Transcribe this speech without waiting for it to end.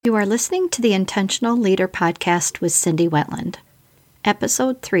You are listening to the Intentional Leader Podcast with Cindy Wetland.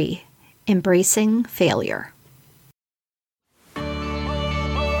 Episode 3, Embracing Failure.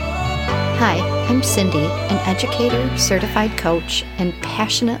 Hi, I'm Cindy, an educator, certified coach, and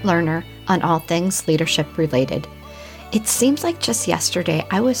passionate learner on all things leadership related. It seems like just yesterday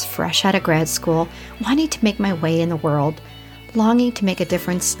I was fresh out of grad school, wanting to make my way in the world, longing to make a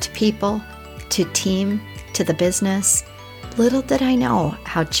difference to people, to team, to the business. Little did I know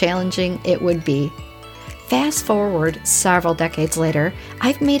how challenging it would be. Fast forward several decades later,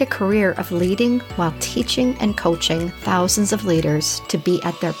 I've made a career of leading while teaching and coaching thousands of leaders to be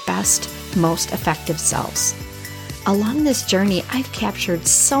at their best, most effective selves. Along this journey, I've captured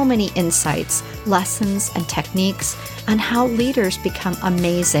so many insights, lessons, and techniques on how leaders become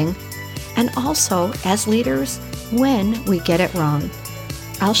amazing, and also, as leaders, when we get it wrong.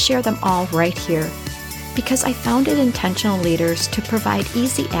 I'll share them all right here, because I founded Intentional Leaders to provide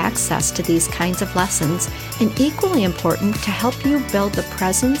easy access to these kinds of lessons, and equally important, to help you build the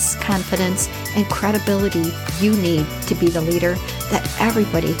presence, confidence, and credibility you need to be the leader that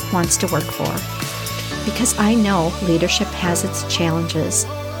everybody wants to work for. Because I know leadership has its challenges,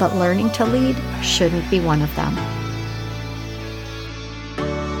 but learning to lead shouldn't be one of them.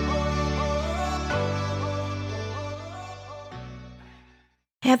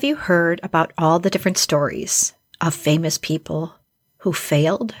 Have you heard about all the different stories of famous people who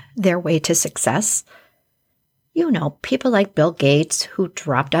failed their way to success? You know, people like Bill Gates, who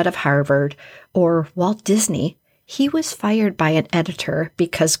dropped out of Harvard, or Walt Disney. He was fired by an editor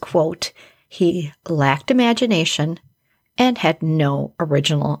because, quote, he lacked imagination and had no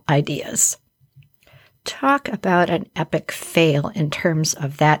original ideas. Talk about an epic fail in terms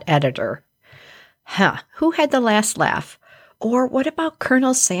of that editor. Who had the last laugh? Or what about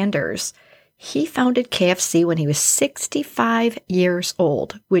Colonel Sanders? He founded KFC when he was 65 years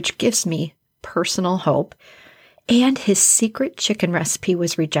old, which gives me personal hope. And his secret chicken recipe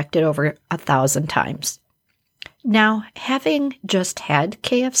was rejected over 1,000 times. Now, having just had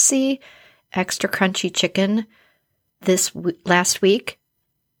KFC, extra crunchy chicken, last week,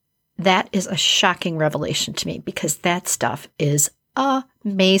 that is a shocking revelation to me because that stuff is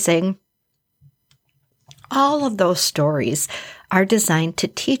amazing. All of those stories are designed to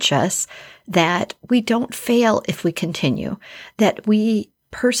teach us that we don't fail if we continue, that we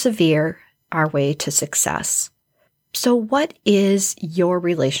persevere our way to success. So what is your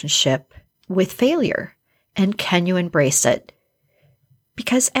relationship with failure, and can you embrace it?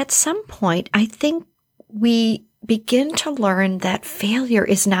 Because at some point, I think we begin to learn that failure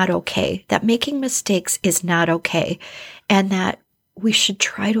is not okay, that making mistakes is not okay, and that we should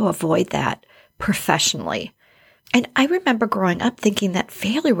try to avoid that professionally. And I remember growing up thinking that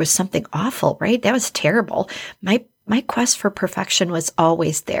failure was something awful, right? That was terrible. My quest for perfection was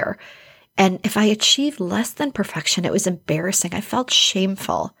always there. And if I achieved less than perfection, it was embarrassing. I felt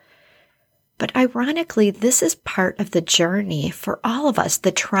shameful. But ironically, this is part of the journey for all of us,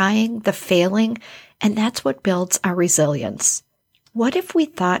 the trying, the failing, and that's what builds our resilience. What if we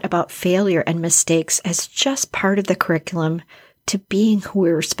thought about failure and mistakes as just part of the curriculum to being who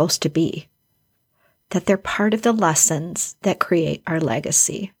we were supposed to be? That they're part of the lessons that create our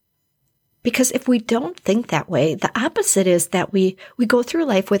legacy. Because if we don't think that way, the opposite is that we go through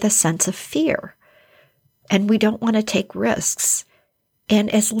life with a sense of fear, and we don't want to take risks. And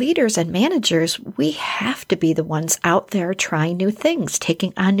as leaders and managers, we have to be the ones out there trying new things,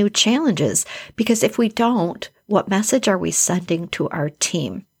 taking on new challenges, because if we don't, what message are we sending to our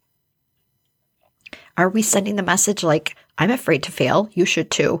team? Are we sending the message like, I'm afraid to fail, you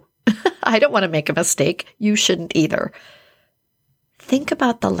should too? I don't want to make a mistake. You shouldn't either. Think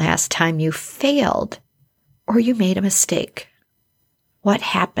about the last time you failed or you made a mistake. What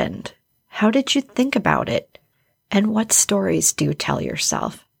happened? How did you think about it? And what stories do you tell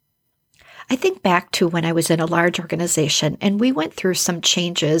yourself? I think back to when I was in a large organization and we went through some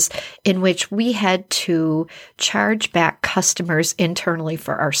changes in which we had to charge back customers internally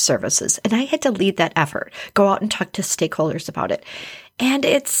for our services. And I had to lead that effort, go out and talk to stakeholders about it. And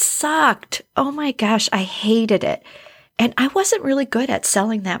it sucked. Oh my gosh, I hated it. And I wasn't really good at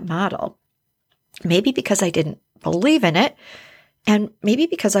selling that model. Maybe because I didn't believe in it, and maybe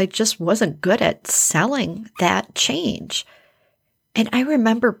because I just wasn't good at selling that change. And I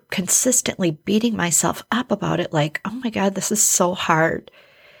remember consistently beating myself up about it like, oh my God, this is so hard.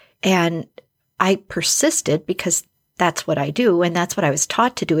 And I persisted because that's what I do. And that's what I was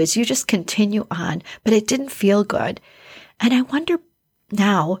taught to do is you just continue on, but it didn't feel good. And I wonder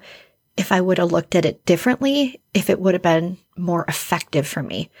now if I would have looked at it differently, if it would have been more effective for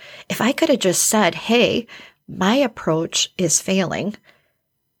me. If I could have just said, hey, my approach is failing.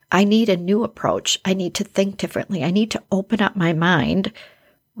 I need a new approach. I need to think differently. I need to open up my mind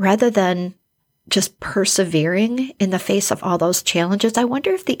rather than just persevering in the face of all those challenges. I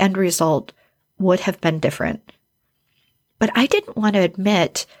wonder if the end result would have been different. But I didn't want to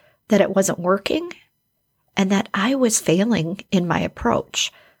admit that it wasn't working and that I was failing in my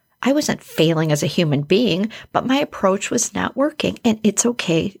approach. I wasn't failing as a human being, but my approach was not working, and it's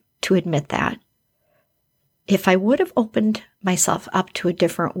okay to admit that. If I would have opened myself up to a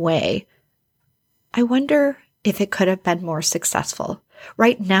different way, I wonder if it could have been more successful.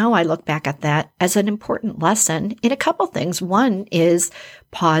 Right now, I look back at that as an important lesson in a couple things. One is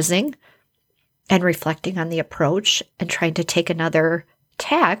pausing and reflecting on the approach and trying to take another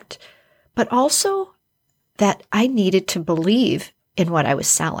tact, but also that I needed to believe in what I was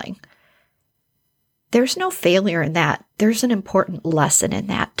selling. There's no failure in that. There's an important lesson in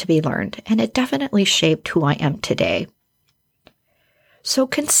that to be learned, and it definitely shaped who I am today. So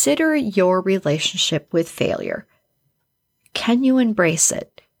consider your relationship with failure. Can you embrace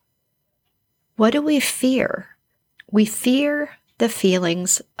it? What do we fear? We fear the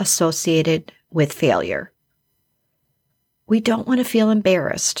feelings associated with failure. We don't want to feel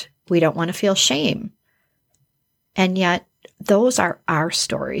embarrassed. We don't want to feel shame. And yet, those are our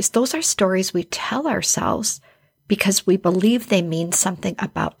stories. Those are stories we tell ourselves because we believe they mean something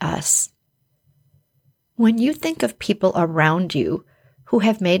about us. When you think of people around you who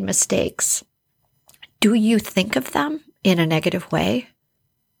have made mistakes, do you think of them in a negative way?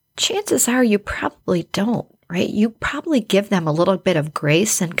 Chances are you probably don't, right? You probably give them a little bit of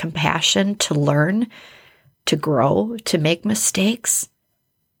grace and compassion to learn, to grow, to make mistakes,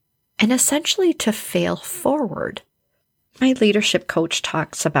 and essentially to fail forward. My leadership coach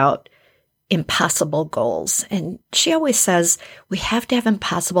talks about impossible goals, and she always says we have to have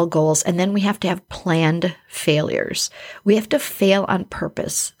impossible goals, and then we have to have planned failures. We have to fail on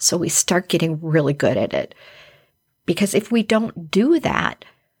purpose so we start getting really good at it. Because if we don't do that,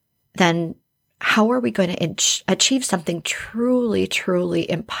 then how are we going to achieve something truly, truly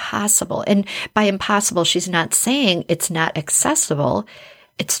impossible? And by impossible, she's not saying it's not accessible.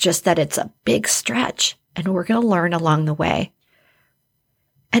 It's just that it's a big stretch, and we're going to learn along the way.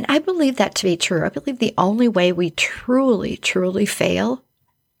 And I believe that to be true. I believe the only way we truly, truly fail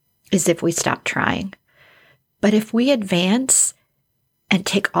is if we stop trying. But if we advance and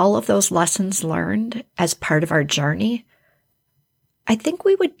take all of those lessons learned as part of our journey, I think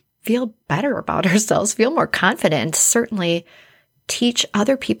we would feel better about ourselves, feel more confident, and certainly teach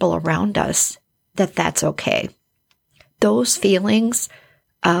other people around us that that's okay. Those feelings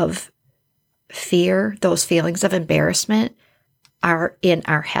of fear, those feelings of embarrassment are in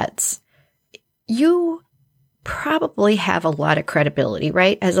our heads. You probably have a lot of credibility,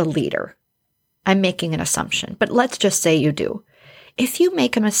 right? As a leader. I'm making an assumption, but let's just say you do. If you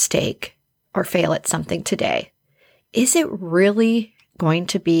make a mistake or fail at something today, is it really going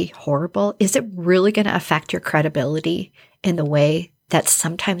to be horrible? Is it really going to affect your credibility in the way that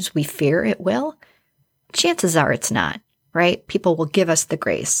sometimes we fear it will? Chances are it's not, right? People will give us the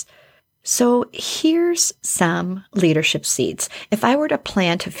grace. So here's some leadership seeds. If I were to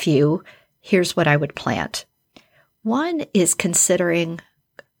plant a few, here's what I would plant. One is considering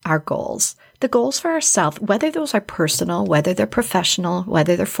our goals. The goals for ourselves, whether those are personal, whether they're professional,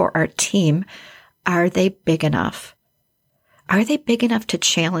 whether they're for our team, are they big enough? Are they big enough to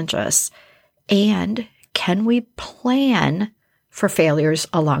challenge us? And can we plan for failures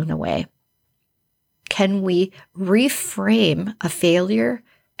along the way? Can we reframe a failure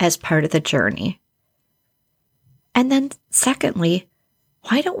as part of the journey? And then secondly,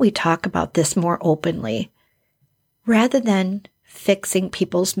 why don't we talk about this more openly? Rather than fixing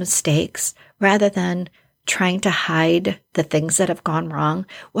people's mistakes, rather than trying to hide the things that have gone wrong,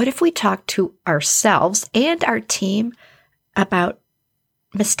 what if we talk to ourselves and our team about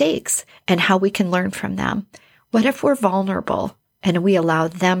mistakes and how we can learn from them? What if we're vulnerable and we allow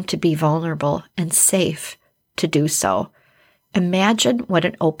them to be vulnerable and safe to do so? Imagine what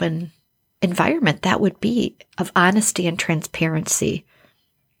an open environment that would be of honesty and transparency.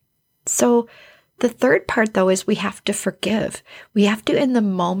 So the third part, though, is we have to forgive. We have to, in the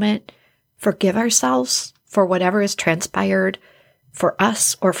moment, forgive ourselves for whatever has transpired for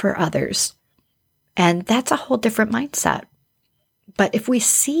us or for others. And that's a whole different mindset. But if we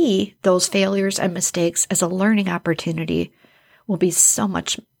see those failures and mistakes as a learning opportunity, we'll be so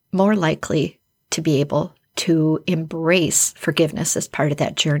much more likely to be able to embrace forgiveness as part of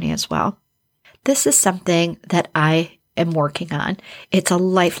that journey as well. This is something that I am working on. It's a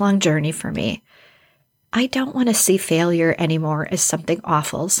lifelong journey for me. I don't want to see failure anymore as something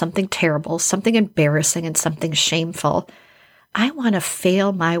awful, something terrible, something embarrassing, and something shameful. I want to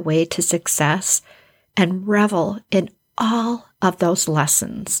fail my way to success and revel in all of those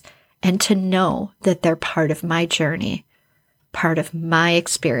lessons and to know that they're part of my journey, part of my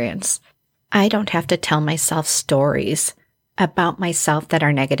experience. I don't have to tell myself stories about myself that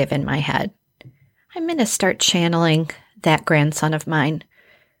are negative in my head. I'm going to start channeling that grandson of mine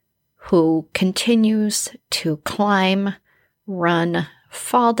who continues to climb, run,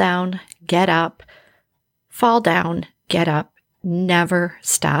 fall down, get up, fall down, get up, never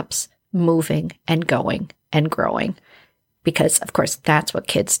stops moving and going and growing. Because, of course, that's what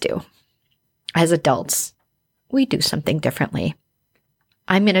kids do. As adults, we do something differently.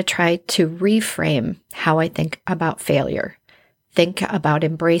 I'm going to try to reframe how I think about failure. Think about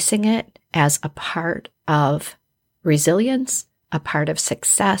embracing it as a part of resilience, a part of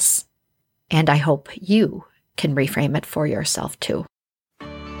success, and I hope you can reframe it for yourself too.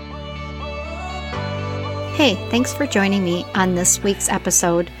 Hey, thanks for joining me on this week's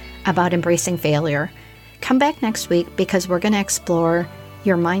episode about embracing failure. Come back next week because we're going to explore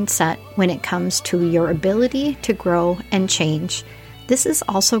your mindset when it comes to your ability to grow and change. This is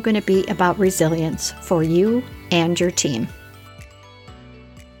also going to be about resilience for you and your team.